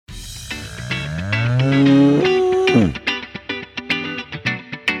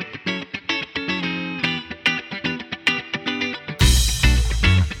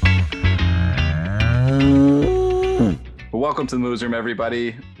Welcome to the Moos Room,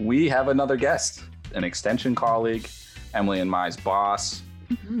 everybody. We have another guest, an extension colleague, Emily and Mai's boss.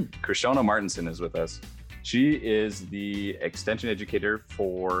 Krishona Martinson is with us. She is the extension educator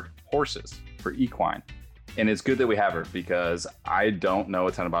for horses, for equine. And it's good that we have her because I don't know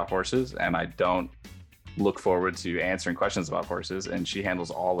a ton about horses and I don't look forward to answering questions about horses, and she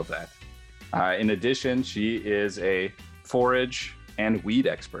handles all of that. In addition, she is a forage and weed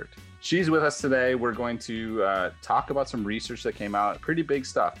expert. She's with us today. We're going to talk about some research that came out, pretty big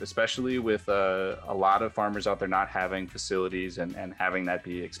stuff, especially with a lot of farmers out there not having facilities and having that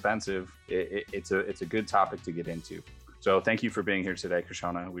be expensive. It's a good topic to get into. So thank you for being here today,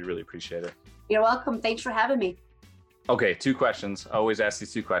 Krishona. We really appreciate it. You're welcome. Thanks for having me. Okay, 2 questions. I always ask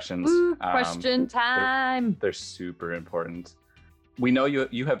these 2 questions. Question time. They're super important. We know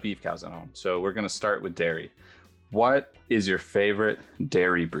you have beef cows at home, so we're going to start with dairy. What is your favorite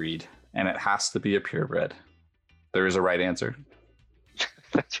dairy breed? And it has to be a purebred. There is a right answer.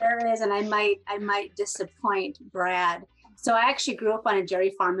 There is, and I might disappoint Brad. So I actually grew up on a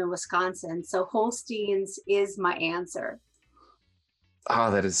dairy farm in Wisconsin. So Holsteins is my answer. Oh,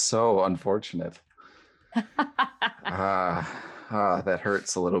 that is so unfortunate. That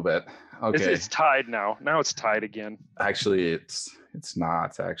hurts a little bit. Okay. It's tied now. Now it's tied again. Actually, it's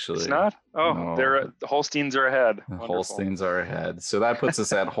not actually. It's not? Oh, No. the Holsteins are ahead. The Wonderful. Holsteins are ahead. So that puts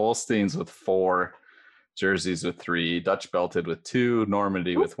us at Holsteins with 4, Jerseys with 3, Dutch Belted with 2,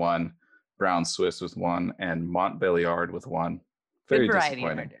 Normandy with 1, Brown Swiss with 1, and Montbéliard with 1. Very variety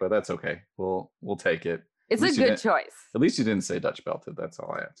disappointing, there. but that's okay. We'll take it. It's At a least you good didn't- choice. At least you didn't say Dutch Belted. That's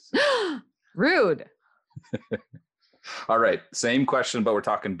all I have to say. Rude. All right. Same question, but we're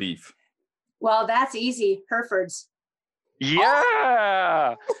talking beef. Well, that's easy. Herefords.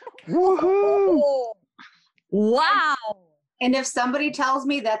 Yeah. Woohoo. Wow. And if somebody tells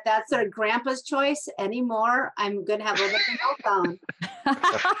me that that's their grandpa's choice anymore, I'm going to have a little bit of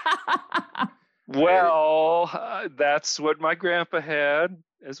a meltdown. Well, that's what my grandpa had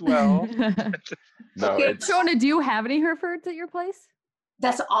as well. No, Okay. it's Krishona, do you have any Herefords at your place?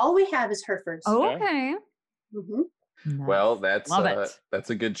 That's all we have is Herefords. Oh, Yeah. okay. Mhm. well, that's Love it. that's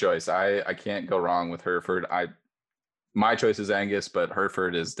a good choice. I can't go wrong with Hereford. My choice is Angus, but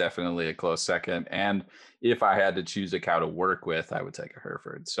Hereford is definitely a close second. And if I had to choose a cow to work with, I would take a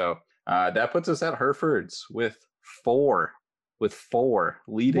Hereford. So that puts us at Herefords with 4,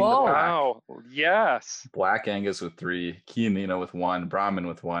 leading Whoa. the pack. Wow. Yes. Black Angus with 3, Chianina with 1, Brahmin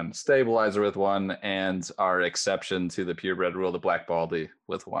with 1, Stabilizer with 1, and our exception to the purebred rule, the Black Baldy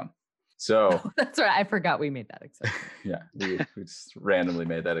with 1. So That's right. I forgot we made that exception. yeah, we just randomly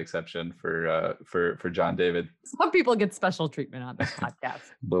made that exception for John David. Some people get special treatment on this podcast.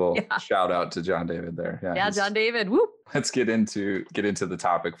 Little Yeah. shout out to John David there. Yeah, he's- John David. Whoop. Let's get into the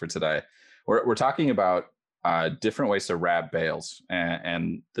topic for today. We're talking about different ways to wrap bales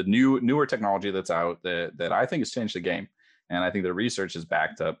and the newer technology that's out that I think has changed the game, and I think the research has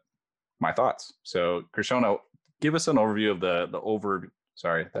backed up my thoughts. So, Krishona, give us an overview of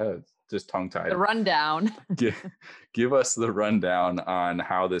Sorry, just tongue-tied. The rundown. Give us the rundown on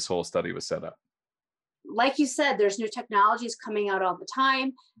how this whole study was set up. Like you said, there's new technologies coming out all the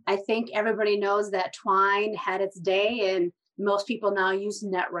time. I think everybody knows that twine had its day and most people now use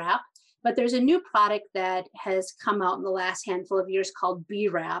net wrap. But there's a new product that has come out in the last handful of years called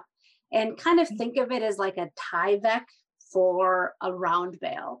B-Wrap. And kind of think of it as like a Tyvek for a round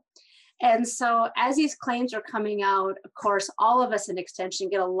bale. And so as these claims are coming out, of course, all of us in Extension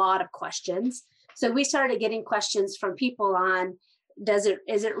get a lot of questions. So we started getting questions from people on, is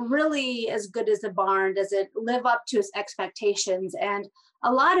it really as good as the barn? Does it live up to its expectations? And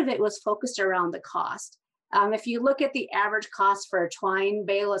a lot of it was focused around the cost. If you look at the average cost for a twine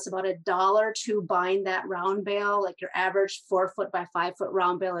bale, it's about $1 to bind that round bale, like your average 4-foot by 5-foot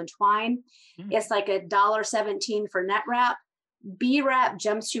round bale in twine. It's like $1.17 for net wrap. B-Wrap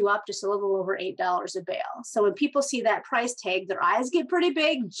jumps you up just a little over $8 a bale. So when people see that price tag, their eyes get pretty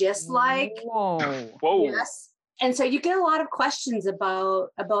big, just like, Whoa. Whoa. yes. And so you get a lot of questions about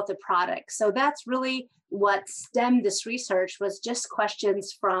the product. So that's really what stemmed this research, was just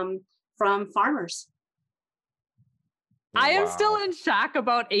questions from farmers. I am Wow. still in shock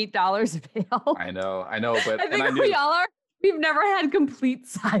about $8 a bale. I know, but I think we all are. We've never had complete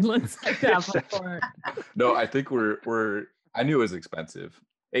silence like that before. No, I think I knew it was expensive.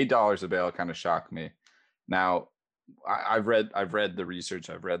 $8 a bale kind of shocked me. Now, I've read the research.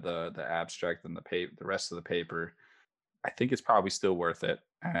 I've read the abstract and the rest of the paper. I think it's probably still worth it,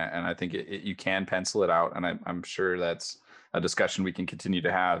 and I think you can pencil it out. And I'm sure that's a discussion we can continue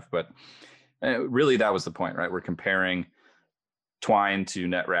to have. But really, that was the point, right? We're comparing twine to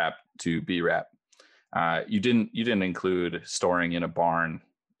net wrap to B wrap. You didn't include storing in a barn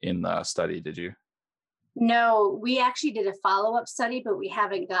in the study, did you? No, we actually did a follow-up study, but we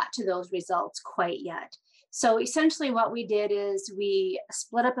haven't got to those results quite yet. So essentially what we did is we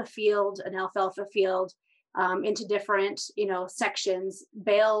split up a field, an alfalfa field, into different, sections,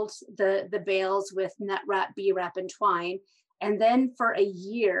 baled the bales with net wrap, B wrap, and twine. And then for a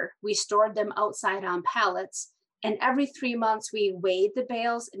year, we stored them outside on pallets. And every 3 months, we weighed the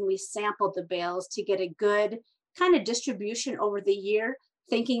bales and we sampled the bales to get a good kind of distribution over the year,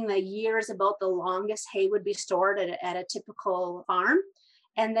 thinking the year is about the longest hay would be stored at a typical farm.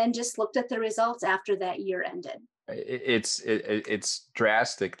 And then just looked at the results after that year ended. It's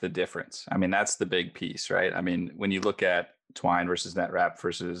drastic, the difference. I mean, that's the big piece, right? I mean, when you look at twine versus net wrap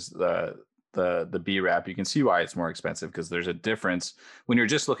versus the B wrap, you can see why it's more expensive, because there's a difference when you're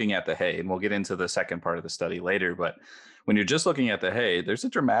just looking at the hay. And we'll get into the second part of the study later, but when you're just looking at the hay, there's a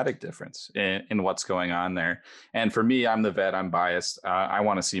dramatic difference in what's going on there. And for me, I'm the vet, I'm biased. I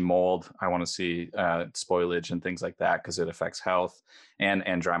want to see mold. I want to see spoilage and things like that, because it affects health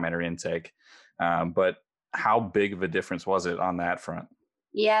and dry matter intake. But how big of a difference was it on that front?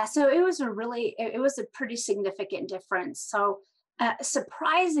 Yeah, so it was a pretty significant difference. So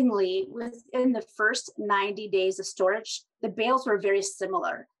surprisingly, within the first 90 days of storage, the bales were very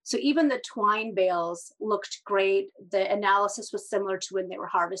similar. So even the twine bales looked great. The analysis was similar to when they were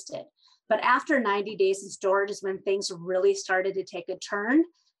harvested. But after 90 days in storage is when things really started to take a turn.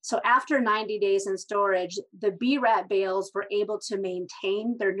 So after 90 days in storage, the B-Rat bales were able to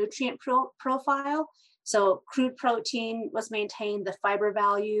maintain their nutrient profile. So crude protein was maintained, the fiber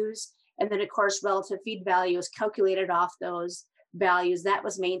values, and then of course, relative feed value is calculated off those values. That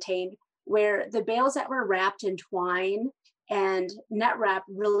was maintained, where the bales that were wrapped in twine and net wrap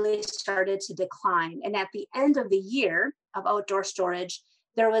really started to decline. And at the end of the year of outdoor storage,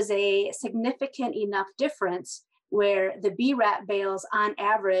 there was a significant enough difference where the B-Rat bales on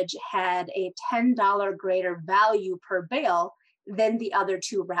average had a $10 greater value per bale than the other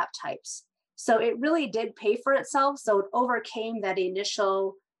two wrap types. So it really did pay for itself. So it overcame that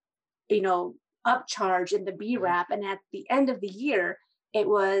initial, upcharge in the B-Wrap. And at the end of the year, it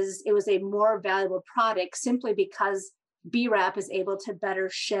was a more valuable product simply because B-Wrap is able to better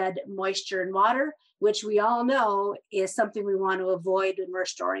shed moisture and water, which we all know is something we want to avoid when we're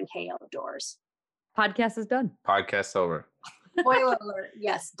storing hay outdoors. Podcast is done. Podcast over. Spoiler alert.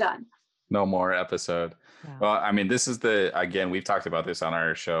 Yes, done. No more episode. Yeah. Well, I mean, this is again, we've talked about this on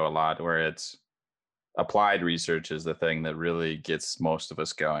our show a lot, where it's applied research is the thing that really gets most of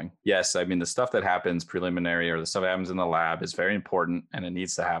us going. Yes, I mean, the stuff that happens preliminary or the stuff that happens in the lab is very important and it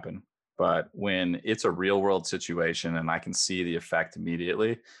needs to happen. But when it's a real world situation and I can see the effect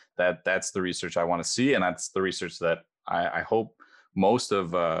immediately, that's the research I want to see. And that's the research that I hope most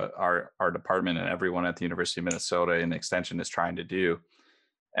of our department and everyone at the University of Minnesota in Extension is trying to do.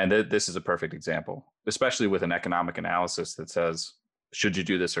 And this is a perfect example, especially with an economic analysis that says, should you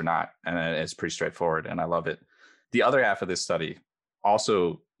do this or not? And it's pretty straightforward. And I love it. The other half of this study,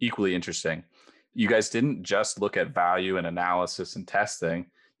 also equally interesting. You guys didn't just look at value and analysis and testing.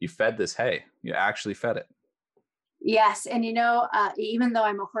 You fed this hay. You actually fed it. Yes. And, even though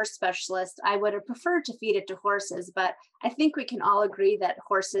I'm a horse specialist, I would have preferred to feed it to horses, but I think we can all agree that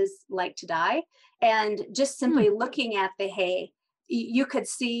horses like to die. And just simply looking at the hay, you could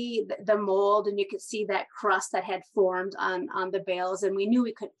see the mold and you could see that crust that had formed on the bales, and we knew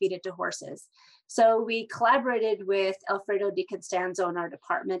we couldn't feed it to horses. So we collaborated with Alfredo Di Constanzo in our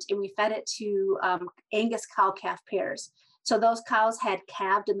department, and we fed it to Angus cow-calf pairs. So those cows had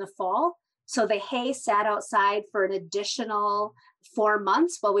calved in the fall. So the hay sat outside for an additional 4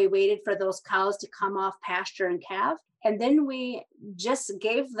 months while we waited for those cows to come off pasture and calve. And then we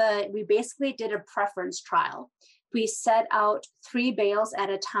basically did a preference trial. We set out 3 bales at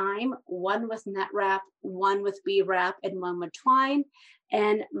a time, one with net wrap, one with B wrap, and one with twine.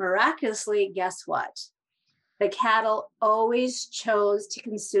 And miraculously, guess what? The cattle always chose to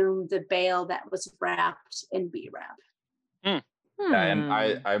consume the bale that was wrapped in B wrap. Yeah, and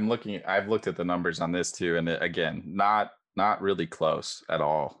I've looked at the numbers on this too, and again, not really close at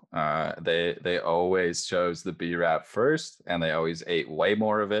all. They always chose the B wrap first, and they always ate way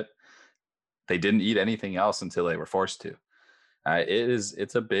more of it. They didn't eat anything else until they were forced to.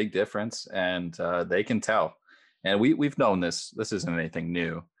 It's a big difference, and they can tell. And we've known this. This isn't anything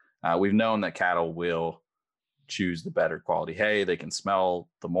new. We've known that cattle will choose the better quality hay. They can smell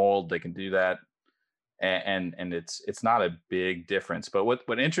the mold. They can do that, and it's not a big difference. But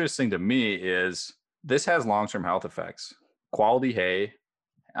what interesting to me is this has long-term health effects. Quality hay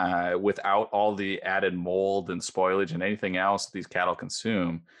without all the added mold and spoilage and anything else these cattle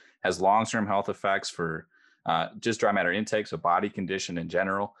consume has long-term health effects for just dry matter intake, so body condition in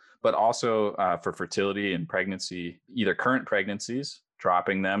general, but also for fertility and pregnancy, either current pregnancies,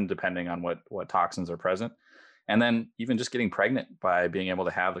 dropping them depending on what toxins are present, and then even just getting pregnant by being able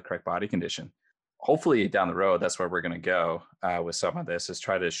to have the correct body condition. Hopefully down the road, that's where we're going to go with some of this, is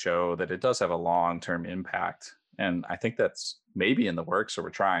try to show that it does have a long-term impact. And I think that's maybe in the works, or we're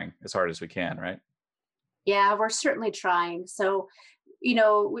trying as hard as we can, right? Yeah, we're certainly trying. So,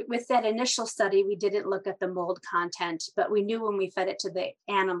 with that initial study, we didn't look at the mold content, but we knew when we fed it to the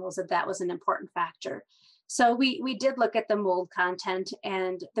animals that was an important factor. So we did look at the mold content,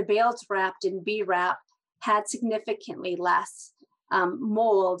 and the bales wrapped in bee wrap had significantly less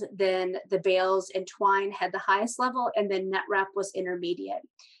mold than the bales in twine had the highest level, and then net wrap was intermediate.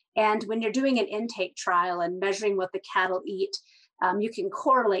 And when you're doing an intake trial and measuring what the cattle eat, you can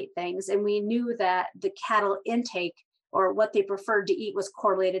correlate things. And we knew that the cattle intake, or what they preferred to eat, was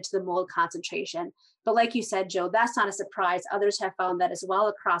correlated to the mold concentration. But like you said, Joe, that's not a surprise. Others have found that as well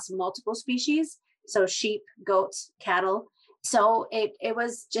across multiple species. So sheep, goats, cattle. So it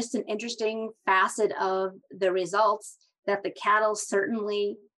was just an interesting facet of the results that the cattle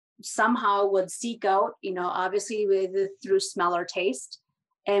certainly somehow would seek out, obviously through smell or taste,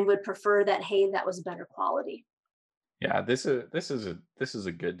 and would prefer that hay that was better quality. Yeah, this is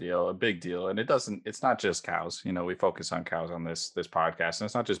a good deal, a big deal. And it's not just cows. We focus on cows on this podcast, and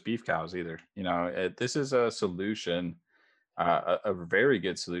it's not just beef cows either. This is a solution, a very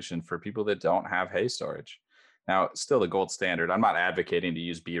good solution for people that don't have hay storage. Now, it's still the gold standard. I'm not advocating to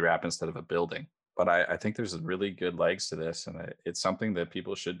use bee wrap instead of a building, but I think there's really good legs to this, and it's something that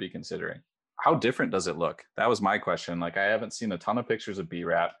people should be considering. How different does it look? That was my question. Like, I haven't seen a ton of pictures of bee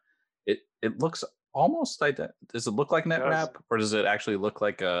wrap. It looks almost like that. Does it look like net wrap, or does it actually look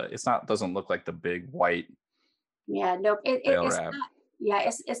like doesn't look like the big white? Yeah, nope. It's not. Yeah,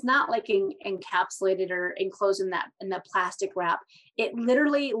 it's not like encapsulated or enclosed in the plastic wrap. It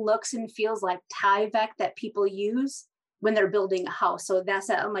literally looks and feels like Tyvek that people use when they're building a house. So that's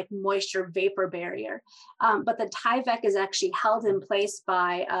that like moisture vapor barrier. But the Tyvek is actually held in place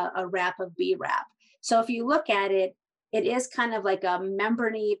by a wrap of bee wrap. So if you look at it, it is kind of like a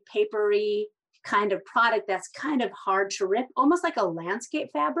membrane-y, papery kind of product that's kind of hard to rip, almost like a landscape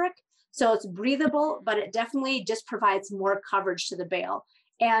fabric. So it's breathable, but it definitely just provides more coverage to the bale.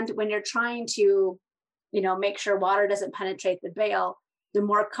 And when you're trying to, make sure water doesn't penetrate the bale, the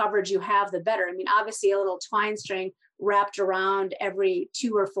more coverage you have, the better. I mean, obviously a little twine string wrapped around every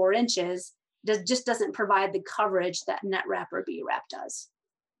 2 or 4 inches just doesn't provide the coverage that net wrap or bee wrap does.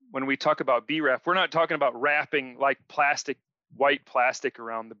 When we talk about bee wrap, we're not talking about wrapping like white plastic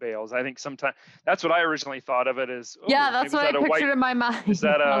around the bales. I think sometimes that's what I originally thought of it as. Yeah, that's what I pictured in my mind. Is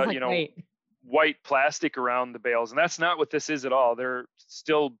that white plastic around the bales? And that's not what this is at all. They're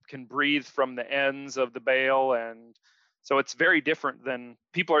still can breathe from the ends of the bale, and so it's very different than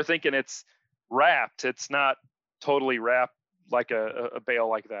people are thinking. It's wrapped. It's not totally wrapped like a bale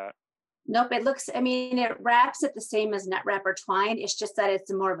like that. Nope, it wraps it the same as net wrap or twine. It's just that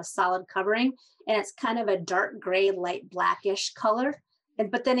it's more of a solid covering, and it's kind of a dark gray, light blackish color.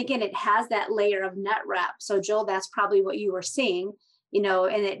 But then again, it has that layer of net wrap. So Joel, that's probably what you were seeing, and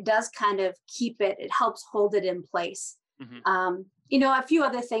it does kind of it helps hold it in place. Mm-hmm. A few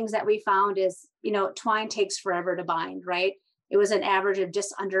other things that we found is, twine takes forever to bind, right? It was an average of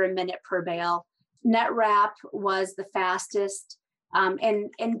just under a minute per bale. Net wrap was the fastest.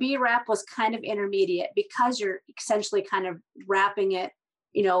 And bee wrap was kind of intermediate, because you're essentially kind of wrapping it,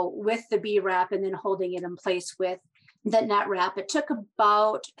 with the bee wrap and then holding it in place with the net wrap. It took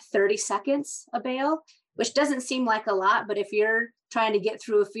about 30 seconds a bale, which doesn't seem like a lot, but if you're trying to get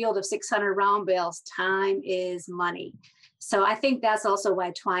through a field of 600 round bales, time is money. So I think that's also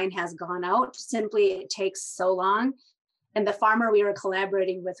why twine has gone out. Simply, it takes so long. And the farmer we were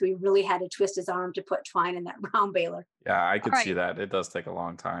collaborating with, we really had to twist his arm to put twine in that round baler. Yeah, I could see that. It does take a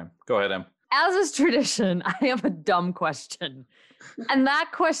long time. Go ahead, Em. As is tradition, I have a dumb question. And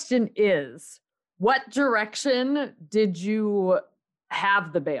that question is, what direction did you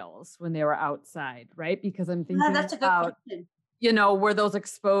have the bales when they were outside, right? Because I'm thinking that's a good question. Were those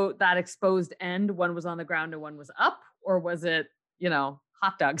that exposed end, one was on the ground and one was up? Or was it,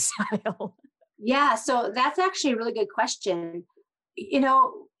 hot dog style? Yeah, so that's actually a really good question.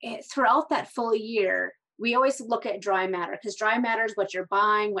 Throughout that full year, we always look at dry matter, because dry matter is what you're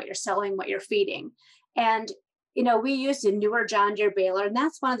buying, what you're selling, what you're feeding. And, we used a newer John Deere baler, and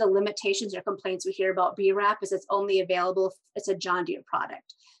that's one of the limitations or complaints we hear about bee wrap is it's only available if it's a John Deere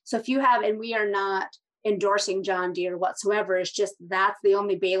product. So if you have, and we are not endorsing John Deere whatsoever. It's just that's the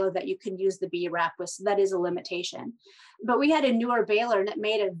only baler that you can use the B wrap with. So that is a limitation. But we had a newer baler and it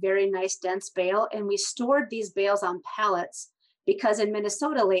made a very nice dense bale. And we stored these bales on pallets because in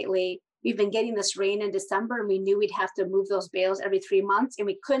Minnesota lately, we've been getting this rain in December and we knew we'd have to move those bales every 3 months and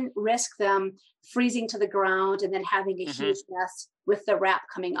we couldn't risk them freezing to the ground and then having a huge mess with the wrap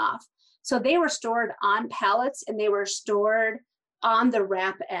coming off. So they were stored on pallets and they were stored on the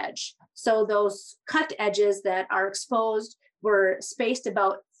wrap edge. So those cut edges that are exposed were spaced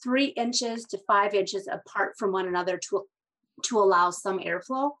about 3 inches to 5 inches apart from one another to allow some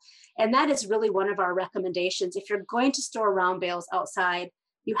airflow. And that is really one of our recommendations. If you're going to store round bales outside,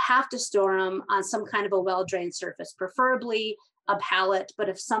 you have to store them on some kind of a well-drained surface, preferably a pallet, but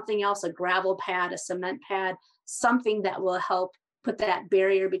if something else, a gravel pad, a cement pad, something that will help put that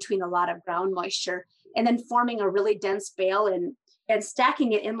barrier between a lot of ground moisture, and then forming a really dense bale and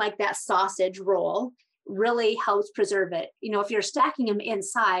stacking it in like that sausage roll really helps preserve it. You know, if you're stacking them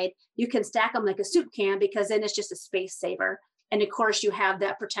inside, you can stack them like a soup can because then it's just a space saver. And of course you have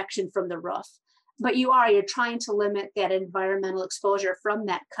that protection from the roof. But you're trying to limit that environmental exposure from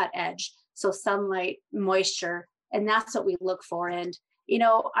that cut edge. So sunlight, moisture, and that's what we look for. And, you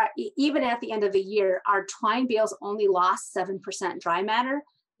know, even at the end of the year, our twine bales only lost 7% dry matter.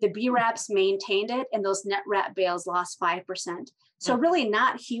 The B wraps maintained it and those net wrap bales lost 5%. So really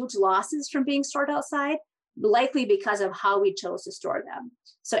not huge losses from being stored outside, likely because of how we chose to store them.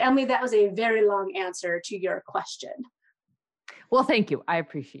 So Emily, that was a very long answer to your question. Well, thank you. I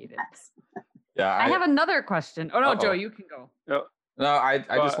appreciate it. Yeah, I have another question. Oh, no, Joe, you can go. No, I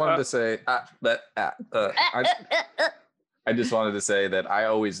just wanted to say I just wanted to say that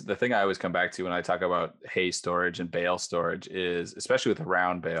the thing I always come back to when I talk about hay storage and bale storage is, especially with a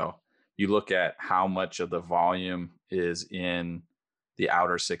round bale, you look at how much of the volume is in the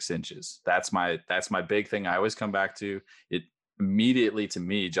outer 6 inches. That's my big thing I always come back to. It immediately, to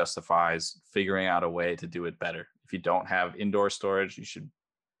me, justifies figuring out a way to do it better. If you don't have indoor storage, you should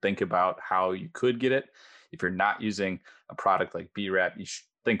think about how you could get it. If you're not using a product like B-Wrap, you should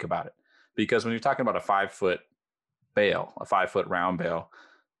think about it. Because when you're talking about a 5-foot bale, a 5-foot round bale,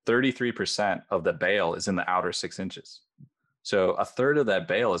 33% of the bale is in the outer 6 inches. So a third of that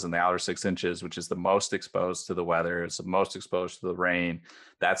bale is in the outer 6 inches, which is the most exposed to the weather. It's the most exposed to the rain.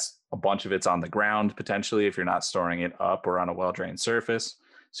 That's a bunch of it's on the ground, potentially, if you're not storing it up or on a well-drained surface.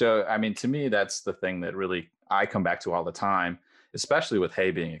 So, I mean, to me, that's the thing that really I come back to all the time, especially with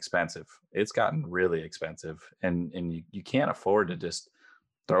hay being expensive. It's gotten really expensive, and you can't afford to just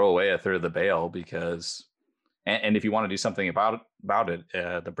throw away a third of the bale because, and if you want to do something about it,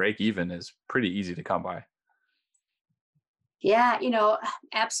 the break even is pretty easy to come by. Yeah, you know,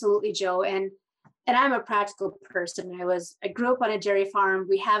 absolutely, Joe. And I'm a practical person. I grew up on a dairy farm.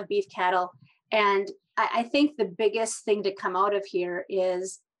 We have beef cattle. And I think the biggest thing to come out of here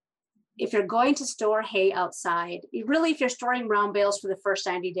is if you're going to store hay outside, if you're storing round bales for the first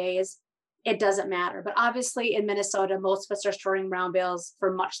 90 days, it doesn't matter. But obviously in Minnesota, most of us are storing round bales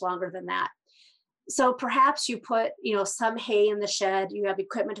for much longer than that. So perhaps you put, some hay in the shed. You have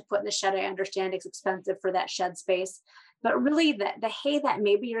equipment to put in the shed. I understand it's expensive for that shed space. But really the hay that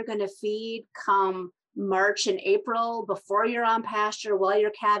maybe you're going to feed come March and April before you're on pasture while you're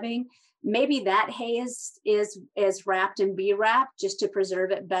calving, maybe that hay is wrapped in B-Wrap just to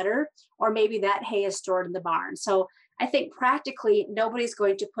preserve it better, or maybe that hay is stored in the barn. So I think practically nobody's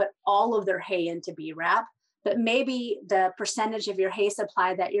going to put all of their hay into B-Wrap, but maybe the percentage of your hay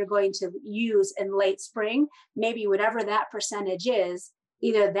supply that you're going to use in late spring, maybe whatever that percentage is,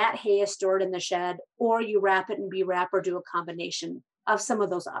 either that hay is stored in the shed or you wrap it in B-Wrap or do a combination of some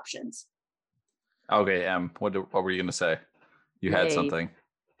of those options. Okay, what were you going to say? You had something.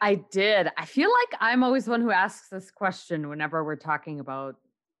 I did. I feel like I'm always the one who asks this question whenever we're talking about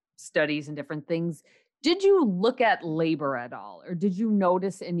studies and different things. Did you look at labor at all? Or did you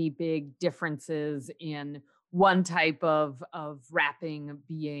notice any big differences in one type of wrapping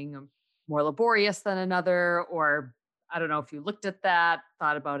being more laborious than another? Or I don't know if you looked at that,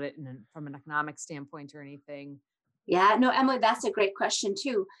 thought about it from an economic standpoint or anything. Yeah, no, Emily, that's a great question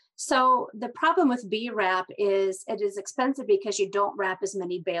too. So the problem with B-Wrap is it is expensive because you don't wrap as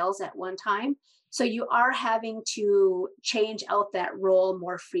many bales at one time. So you are having to change out that roll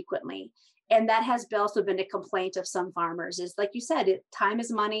more frequently. And that has also been a complaint of some farmers is like you said, time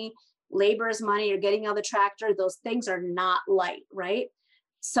is money, labor is money, you're getting on the tractor, those things are not light, right?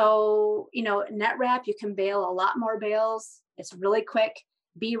 So, net wrap, you can bale a lot more bales. It's really quick.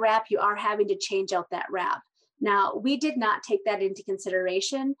 B-Wrap, you are having to change out that wrap. Now, we did not take that into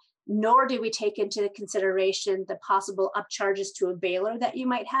consideration, nor did we take into consideration the possible upcharges to a baler that you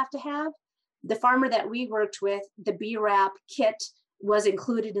might have to have. the farmer that we worked with, the B-Wrap kit was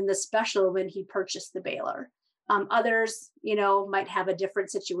included in the special when he purchased the baler. Others, might have a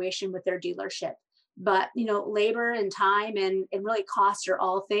different situation with their dealership. But, labor and time and really cost are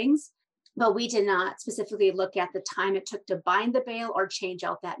all things. But we did not specifically look at the time it took to bind the bale or change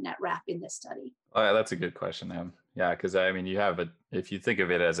out that net wrap in this study. Oh, yeah, that's a good question, Em. Yeah, because if you think of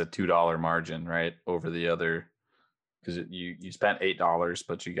it as a $2 margin, right, over the other, because you spent $8,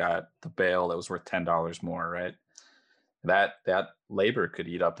 but you got the bale that was worth $10 more, right? That labor could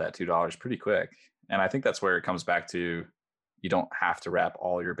eat up that $2 pretty quick. And I think that's where it comes back to, you don't have to wrap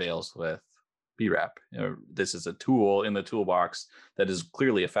all your bales with B-Wrap. This is a tool in the toolbox that is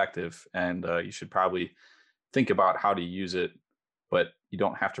clearly effective, and you should probably think about how to use it, but you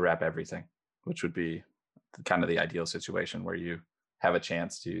don't have to wrap everything, which would be kind of the ideal situation where you have a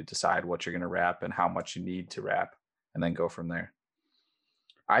chance to decide what you're going to wrap and how much you need to wrap, and then go from there.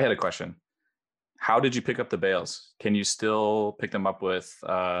 I had a question. How did you pick up the bales? Can you still pick them up with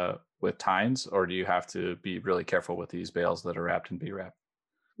tines, or do you have to be really careful with these bales that are wrapped in B-Wrap?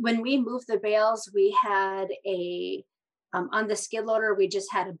 When we moved the bales, we had on the skid loader, we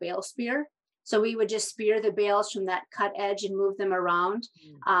just had a bale spear. So we would just spear the bales from that cut edge and move them around.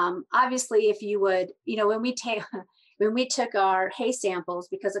 Obviously, if you would, when we took our hay samples,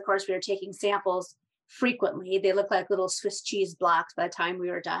 because of course we were taking samples frequently, they look like little Swiss cheese blocks by the time we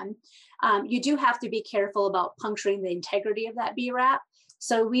were done. You do have to be careful about puncturing the integrity of that B-Wrap.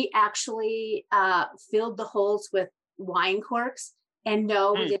 So we actually filled the holes with wine corks. And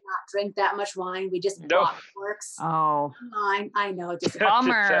no, we did not drink that much wine. We just bought corks. Oh, I know. Just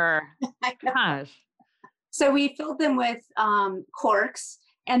bummer. Gosh. So we filled them with corks,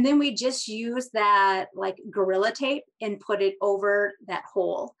 and then we just used that like Gorilla Tape and put it over that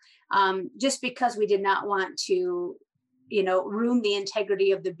hole, just because we did not want to, ruin the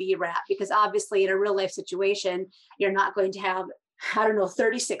integrity of the B-Wrap, because obviously in a real life situation, you're not going to have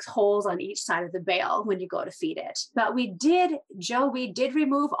 36 holes on each side of the bale when you go to feed it. But we did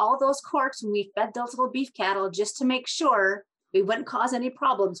remove all those corks when we fed those little beef cattle, just to make sure we wouldn't cause any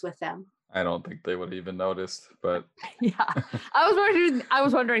problems with them. I don't think they would have even noticed, but yeah, I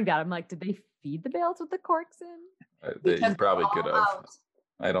was wondering that. I'm like, did they feed the bales with the corks in? You probably could have.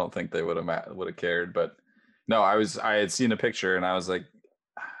 I don't think they would have cared, but no, I had seen a picture and I was like,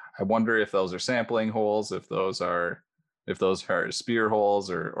 I wonder if those are sampling holes, if those are spear holes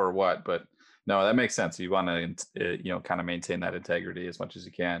or what. But no, that makes sense. You want to kind of maintain that integrity as much as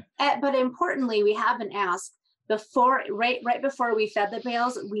you can. But importantly, we haven't asked right before we fed the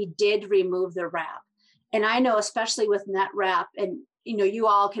bales, we did remove the wrap. And I know, especially with net wrap, and you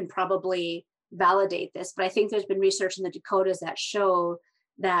all can probably validate this, but I think there's been research in the Dakotas that show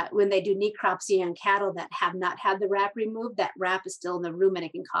that when they do necropsy on cattle that have not had the wrap removed, that wrap is still in the room and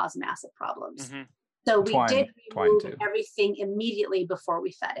it can cause massive problems. Mm-hmm. So we did remove everything immediately before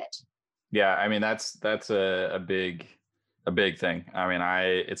we fed it. Yeah, I mean that's a big thing. I mean,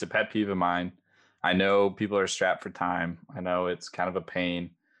 it's a pet peeve of mine. I know people are strapped for time. I know it's kind of a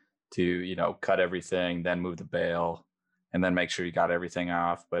pain to cut everything, then move the bale, and then make sure you got everything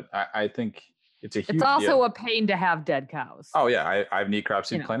off. But I think it's a huge. It's also a pain to have dead cows. Oh yeah, I've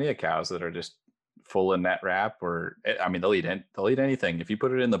necropsied plenty of cows that are just full of net wrap, or I mean they'll eat anything. If you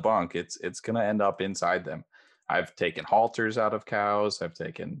put it in the bunk, it's gonna end up inside them. I've taken halters out of cows. I've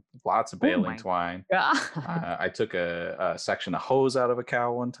taken lots of baling twine. I took a section of hose out of a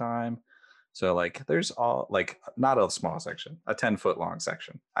cow one time. So there's not a small section, a 10-foot long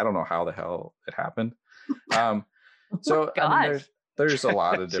section. I don't know how the hell it happened. So I mean, there's a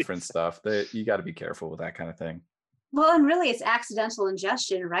lot of different stuff that you got to be careful with that kind of thing. Well, and really it's accidental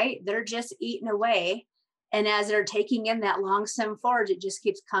ingestion, right? They're just eating away. And as they're taking in that long stem forage, it just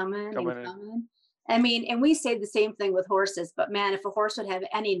keeps coming. I mean, and we say the same thing with horses, but man, if a horse would have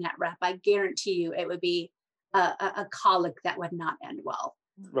any net wrap, I guarantee you it would be a colic that would not end well.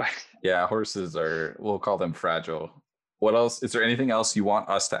 Right. Yeah, horses we'll call them fragile. What else? Is there anything else you want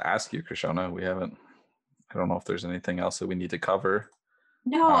us to ask you, Krishona? I don't know if there's anything else that we need to cover.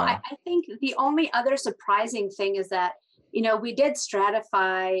 No, I think the only other surprising thing is that, we did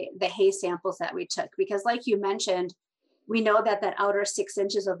stratify the hay samples that we took, because like you mentioned, we know that outer 6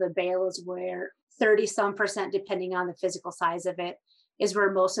 inches of the bale is where 30% depending on the physical size of it, is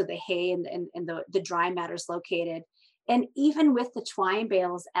where most of the hay and the dry matter is located. And even with the twine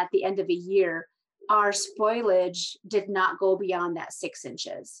bales at the end of a year, our spoilage did not go beyond that 6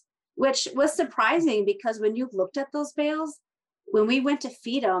 inches, which was surprising because when you looked at those bales, when we went to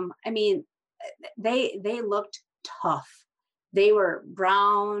feed them, I mean, they looked tough. They were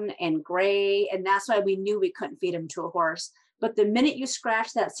brown and gray, and that's why we knew we couldn't feed them to a horse. But the minute you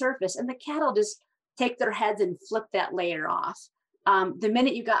scratch that surface, and the cattle just take their heads and flip that layer off. The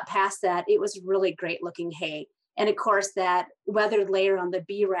minute you got past that, it was really great looking hay. And of course, that weathered layer on the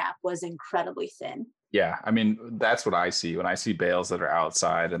B wrap was incredibly thin. Yeah, I mean, that's what I see when I see bales that are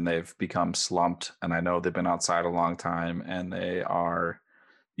outside and they've become slumped. And I know they've been outside a long time and they are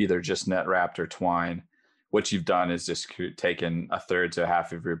either just net wrapped or twine. What you've done is just taken a third to a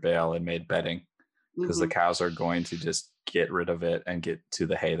half of your bale and made bedding, because the cows are going to just get rid of it and get to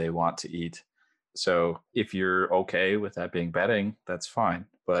the hay they want to eat. So if you're okay with that being bedding, that's fine.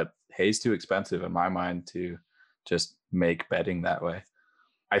 But hay's too expensive in my mind to just make bedding that way.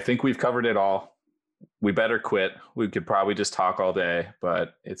 I think we've covered it all. We better quit. We could probably just talk all day,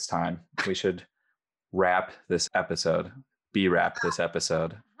 but it's time. We should wrap this episode. B-wrap this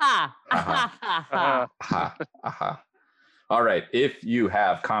episode. All right. If you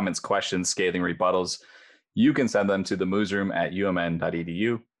have comments, questions, scathing rebuttals, you can send them to the moosroom at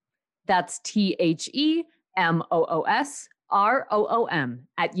umn.edu. That's THEMOOSROOM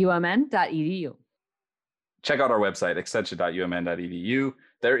at umn.edu. Check out our website, extension.umn.edu.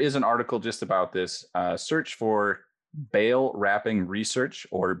 There is an article just about this. Search for bale wrapping research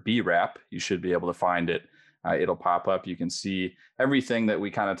or B-wrap. You should be able to find it. It'll pop up. You can see everything that we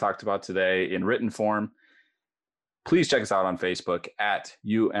kind of talked about today in written form. Please check us out on Facebook at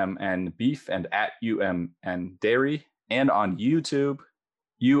UMN Beef and at UMN Dairy, and on YouTube,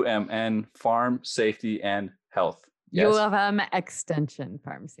 UMN Farm Safety and Health. Yes. UMN Extension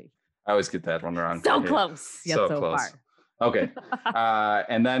Pharmacy. I always get that one wrong. So close. Yet so close. Far. Okay.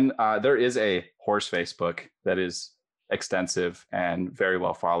 And then there is a horse Facebook that is extensive and very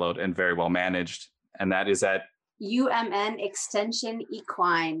well followed and very well managed. And that is at UMN Extension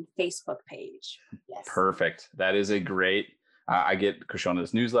Equine Facebook page. Yes. Perfect. That is a great, I get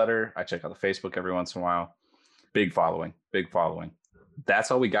Krishona's newsletter. I check out the Facebook every once in a while. Big following.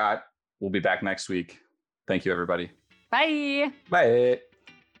 That's all we got. We'll be back next week. Thank you, everybody. Bye. Bye.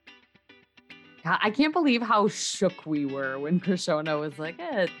 God, I can't believe how shook we were when Krishona was like,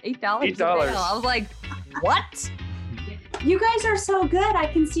 $8. $8. I was like, what? You guys are so good. I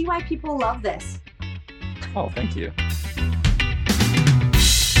can see why people love this. Oh, thank you.